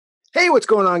Hey, what's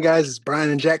going on, guys? It's Brian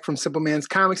and Jack from Simple Man's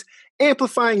Comics,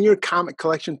 amplifying your comic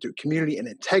collection through community and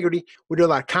integrity. We do a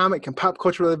lot of comic and pop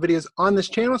culture related videos on this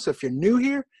channel, so if you're new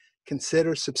here,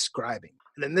 consider subscribing.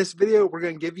 And in this video, we're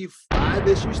going to give you 5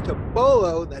 issues to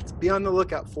Bolo that's be on the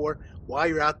lookout for while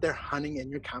you're out there hunting in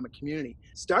your comic community.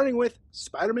 Starting with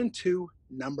Spider-Man 2,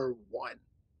 number 1.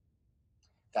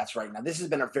 That's right. Now, this has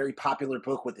been a very popular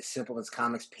book with the Simple Man's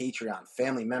Comics Patreon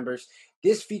family members.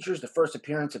 This features the first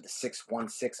appearance of the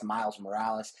 616 Miles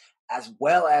Morales, as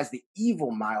well as the evil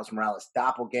Miles Morales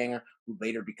doppelganger, who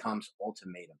later becomes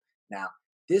Ultimatum. Now,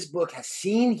 this book has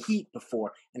seen heat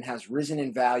before and has risen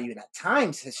in value, and at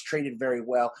times has traded very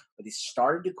well, but it's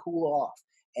started to cool off.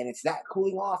 And it's that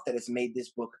cooling off that has made this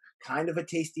book kind of a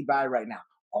tasty buy right now.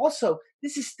 Also,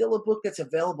 this is still a book that's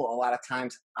available a lot of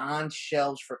times on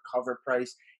shelves for cover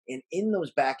price. And in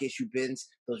those back issue bins,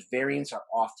 those variants are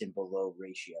often below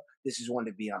ratio. This is one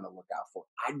to be on the lookout for.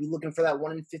 I'd be looking for that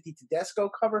 1 in 50 Tedesco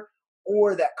cover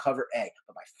or that cover A.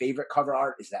 But my favorite cover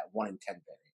art is that 1 in 10 variant.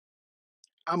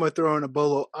 I'm going to throw in a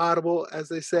Bolo Audible, as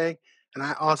they say. And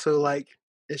I also like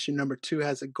issue number 2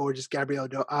 has a gorgeous Gabriel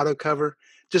Delgado cover.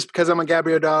 Just because I'm a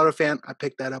Gabriel Delgado fan, I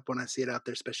pick that up when I see it out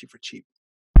there, especially for cheap.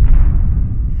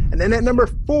 And then at number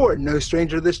 4, no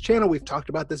stranger to this channel, we've talked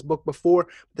about this book before.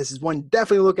 But this is one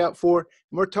definitely to look out for.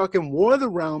 And we're talking War of the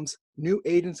Realms, New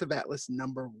Agents of Atlas,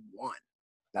 number 1.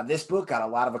 Now, this book got a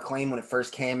lot of acclaim when it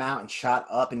first came out and shot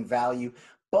up in value,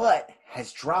 but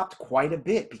has dropped quite a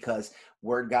bit because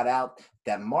word got out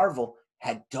that Marvel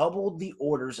had doubled the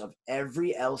orders of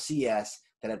every LCS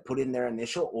that had put in their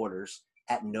initial orders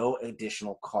at no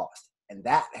additional cost. And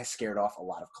that has scared off a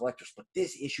lot of collectors. But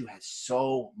this issue has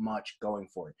so much going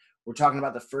for it. We're talking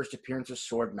about the first appearance of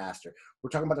Swordmaster. We're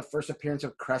talking about the first appearance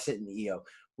of Crescent and EO.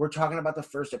 We're talking about the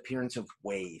first appearance of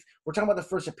Wave. We're talking about the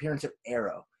first appearance of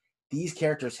Arrow. These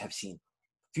characters have seen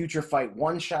Future Fight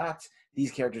one-shots.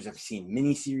 These characters have seen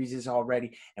miniseries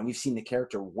already. And we've seen the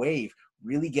character Wave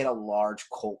really get a large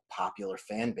cult popular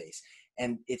fan base.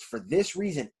 And it's for this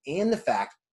reason and the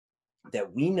fact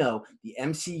that we know the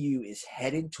MCU is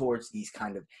headed towards these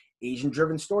kind of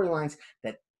Asian-driven storylines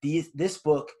that this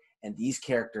book and these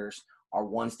characters are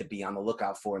ones to be on the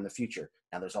lookout for in the future.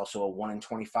 Now, there's also a 1 in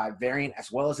 25 variant,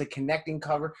 as well as a connecting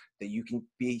cover that you can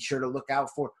be sure to look out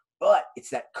for. But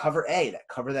it's that cover A, that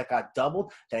cover that got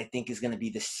doubled, that I think is going to be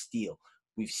the steal.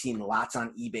 We've seen lots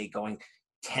on eBay going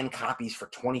 10 copies for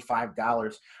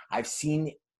 $25. I've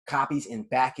seen copies in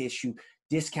back issue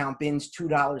discount bins,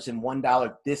 $2 and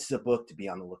 $1. This is a book to be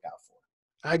on the lookout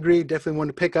for. I agree. Definitely one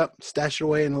to pick up, stash it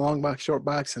away in a long box, short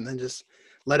box, and then just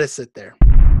let it sit there.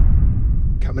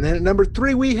 Coming in at number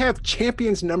 3, we have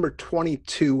Champions number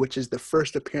 22, which is the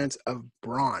first appearance of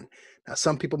Braun. Now,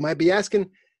 some people might be asking,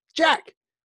 Jack,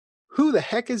 who the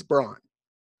heck is Braun?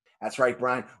 That's right,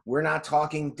 Brian. We're not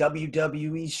talking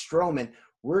WWE Strowman.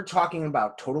 We're talking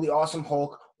about Totally Awesome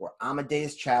Hulk or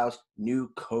Amadeus Chow's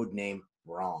new codename,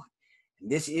 Braun. And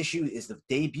this issue is the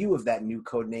debut of that new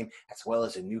codename, as well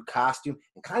as a new costume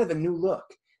and kind of a new look.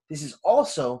 This is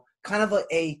also kind of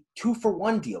a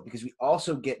 2-for-1 deal because we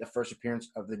also get the first appearance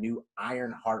of the new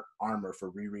Ironheart armor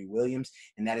for Riri Williams,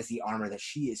 and that is the armor that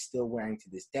she is still wearing to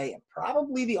this day, and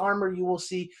probably the armor you will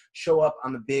see show up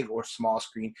on the big or small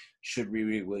screen should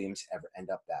Riri Williams ever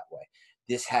end up that way.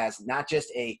 This has not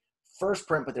just a first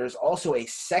print, but there's also a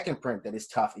second print that is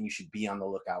tough, and you should be on the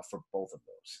lookout for both of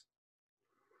those.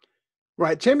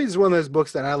 Right. Champions is one of those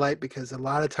books that I like because a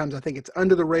lot of times I think it's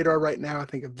under the radar right now. I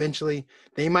think eventually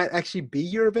they might actually be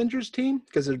your Avengers team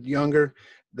because they're younger,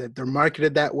 that they're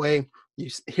marketed that way. You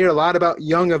hear a lot about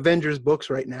young Avengers books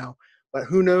right now, but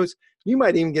who knows? You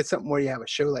might even get something where you have a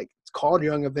show like it's called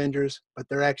Young Avengers, but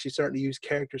they're actually starting to use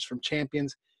characters from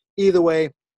Champions. Either way,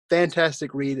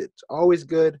 fantastic read. It's always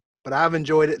good, but I've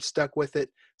enjoyed it, stuck with it.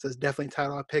 So it's definitely a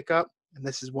title I'll pick up, and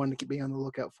this is one to be on the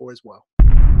lookout for as well.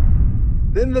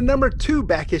 Then the number 2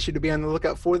 back issue to be on the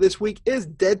lookout for this week is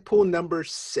Deadpool number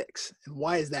 6. And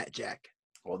why is that, Jack?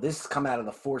 Well, this is coming out of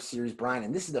the 4 series, Brian,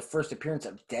 and this is the first appearance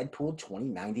of Deadpool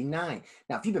 2099.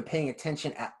 Now, if you've been paying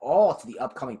attention at all to the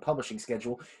upcoming publishing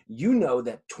schedule, you know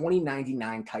that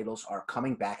 2099 titles are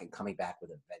coming back and coming back with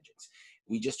a vengeance.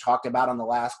 We just talked about on the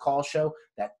last call show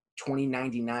that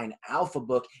 2099 Alpha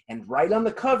book, and right on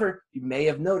the cover, you may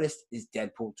have noticed, is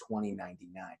Deadpool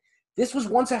 2099. This was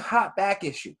once a hot back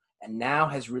issue, and now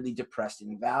has really depressed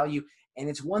in value, and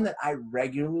it's one that I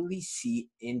regularly see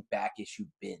in back issue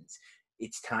bins.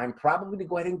 It's time probably to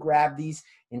go ahead and grab these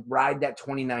and ride that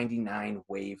 2099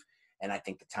 wave, and I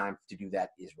think the time to do that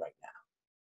is right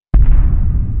now.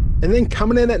 And then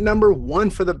coming in at number 1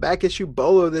 for the back issue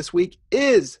Bolo this week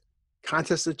is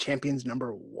Contest of Champions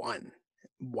number 1.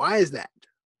 Why is that?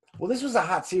 Well, this was a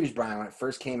hot series, Brian, when it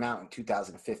first came out in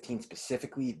 2015,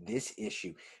 specifically this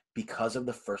issue, because of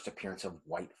the first appearance of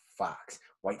White Fox.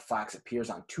 White Fox appears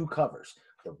on 2 covers,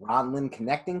 the Ron Lim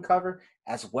connecting cover,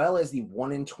 as well as the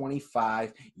 1 in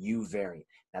 25 U variant.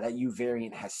 Now, that U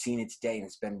variant has seen its day and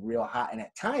it's been real hot and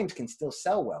at times can still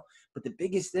sell well. But the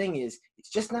biggest thing is it's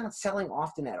just not selling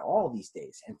often at all these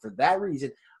days. And for that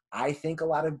reason, I think a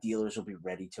lot of dealers will be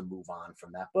ready to move on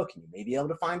from that book. And you may be able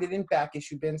to find it in back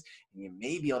issue bins, and you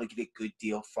may be able to get a good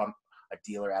deal from a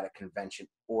dealer at a convention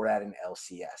or at an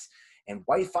LCS. And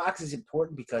White Fox is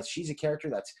important because she's a character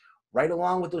that's right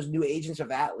along with those new Agents of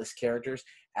Atlas characters,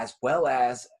 as well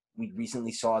as we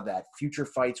recently saw that Future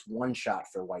Fights one-shot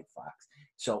for White Fox.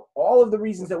 So all of the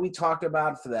reasons that we talked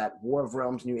about for that War of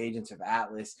Realms, New Agents of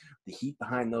Atlas, the heat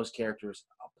behind those characters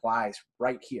applies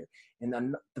right here. And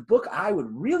then the book I would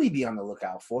really be on the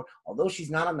lookout for, although she's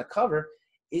not on the cover,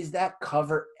 is that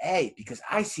cover A, because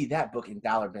I see that book in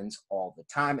dollar bins all the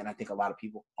time, and I think a lot of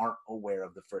people aren't aware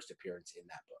of the first appearance in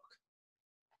that book.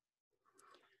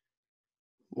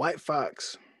 White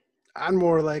Fox. I'd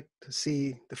more like to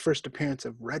see the first appearance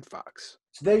of Red Fox.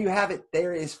 So there you have it.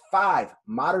 There is 5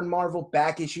 Modern Marvel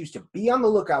back issues to be on the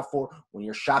lookout for when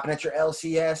you're shopping at your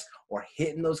LCS or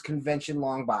hitting those convention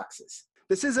long boxes.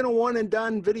 This isn't a one and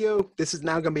done video. This is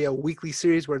now going to be a weekly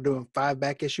series. We're doing 5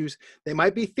 back issues. They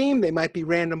might be themed, they might be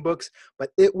random books,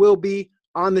 but it will be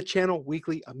on the channel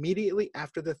weekly immediately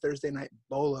after the Thursday night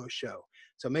Bolo show.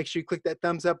 So make sure you click that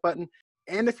thumbs up button.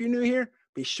 And if you're new here,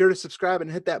 be sure to subscribe and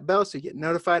hit that bell so you get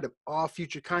notified of all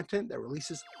future content that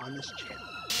releases on this channel.